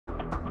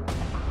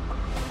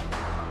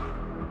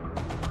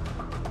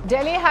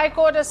Delhi High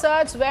Court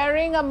asserts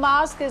wearing a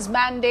mask is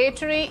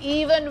mandatory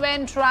even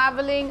when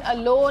travelling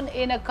alone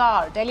in a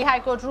car. Delhi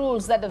High Court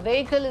rules that the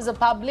vehicle is a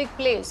public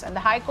place, and the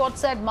High Court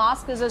said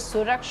mask is a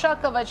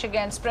suraksha kavach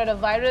against spread of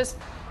virus,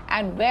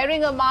 and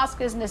wearing a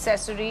mask is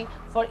necessary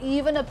for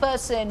even a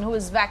person who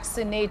is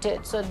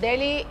vaccinated. So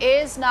Delhi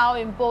is now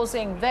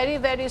imposing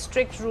very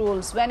strict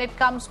rules when it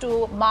comes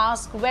to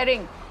mask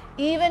wearing.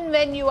 Even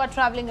when you are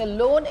travelling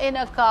alone in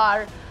a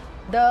car,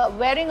 the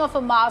wearing of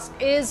a mask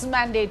is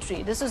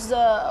mandatory. This is the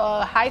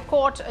High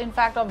Court, in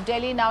fact, of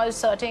Delhi now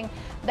asserting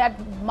that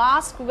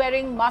mask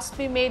wearing must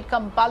be made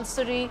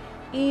compulsory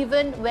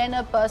even when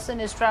a person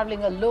is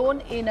travelling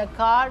alone in a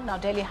car. Now,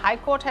 Delhi High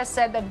Court has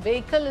said that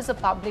vehicle is a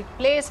public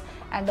place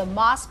and the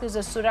mask is a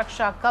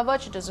suraksha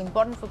kavach. It is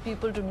important for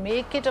people to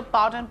make it a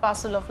part and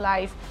parcel of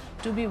life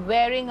to be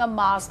wearing a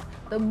mask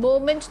the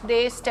moment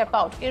they step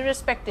out,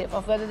 irrespective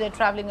of whether they're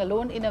travelling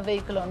alone in a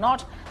vehicle or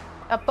not.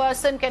 A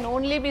person can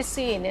only be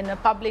seen in a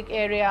public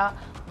area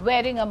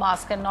wearing a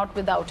mask and not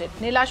without it.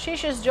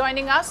 Nilashish is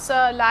joining us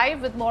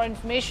live with more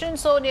information.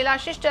 So,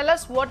 Nilashish, tell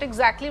us what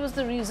exactly was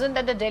the reason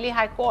that the Delhi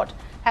High Court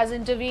has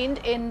intervened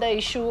in the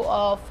issue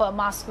of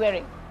mask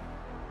wearing?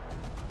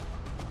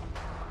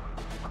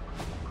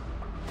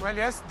 Well,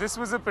 yes, this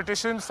was a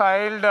petition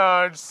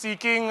filed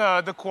seeking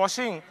the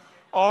quashing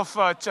of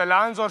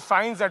challans or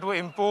fines that were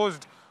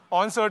imposed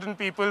on certain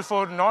people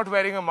for not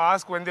wearing a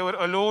mask when they were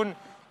alone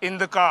in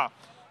the car.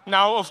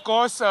 Now, of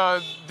course,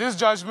 this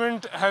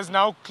judgment has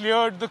now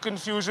cleared the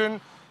confusion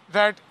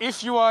that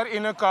if you are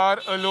in a car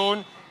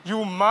alone,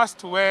 you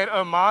must wear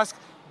a mask.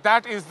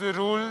 That is the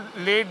rule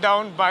laid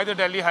down by the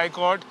Delhi High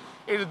Court.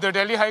 The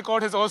Delhi High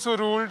Court has also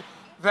ruled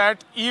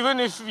that even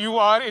if you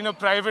are in a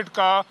private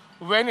car,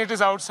 when it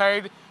is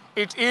outside,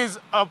 it is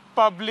a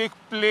public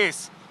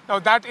place. Now,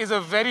 that is a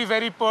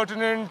very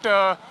pertinent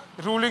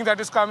ruling that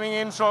is coming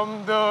in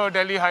from the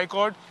Delhi High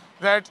Court,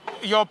 that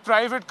your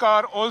private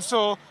car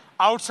also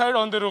outside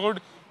on the road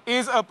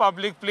is a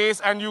public place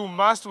and you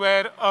must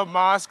wear a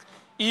mask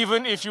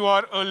even if you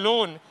are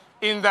alone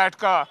in that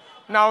car.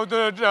 Now,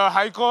 the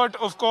High Court,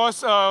 of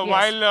course,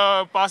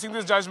 while passing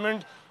this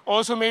judgment,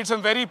 also made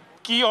some very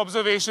key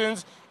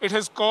observations. It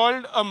has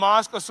called a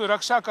mask a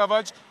suraksha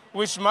kavach,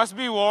 which must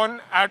be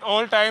worn at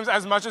all times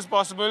as much as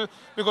possible,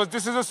 because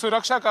this is a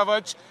suraksha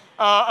kavach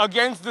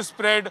against the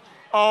spread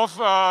of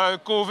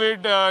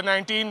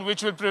COVID-19,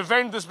 which will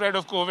prevent the spread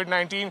of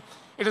COVID-19.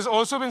 It has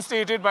also been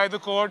stated by the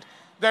court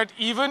that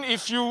even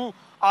if you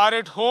are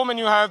at home and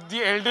you have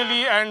the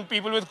elderly and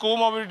people with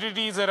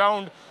comorbidities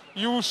around,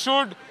 you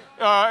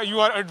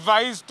are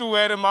advised to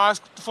wear a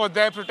mask for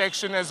their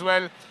protection as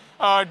well.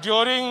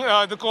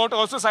 The court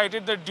also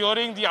cited that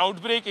during the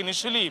outbreak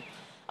initially,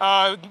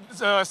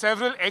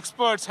 several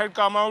experts had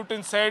come out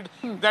and said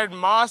that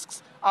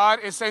masks are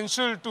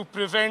essential to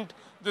prevent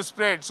the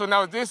spread. So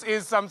now this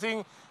is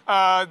something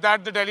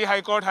that the Delhi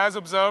High Court has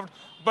observed.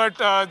 But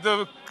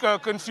the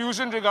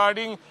confusion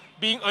regarding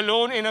being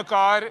alone in a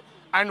car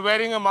and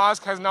wearing a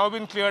mask has now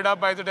been cleared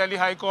up by the Delhi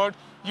High Court.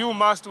 You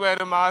must wear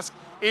a mask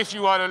if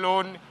you are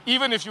alone,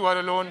 even if you are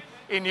alone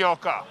in your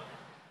car.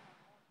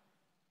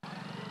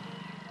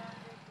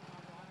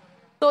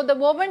 So the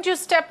moment you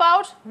step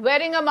out,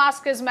 wearing a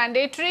mask is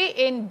mandatory.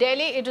 In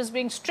Delhi, it is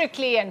being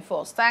strictly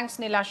enforced. Thanks,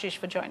 Nilashish,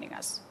 for joining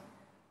us.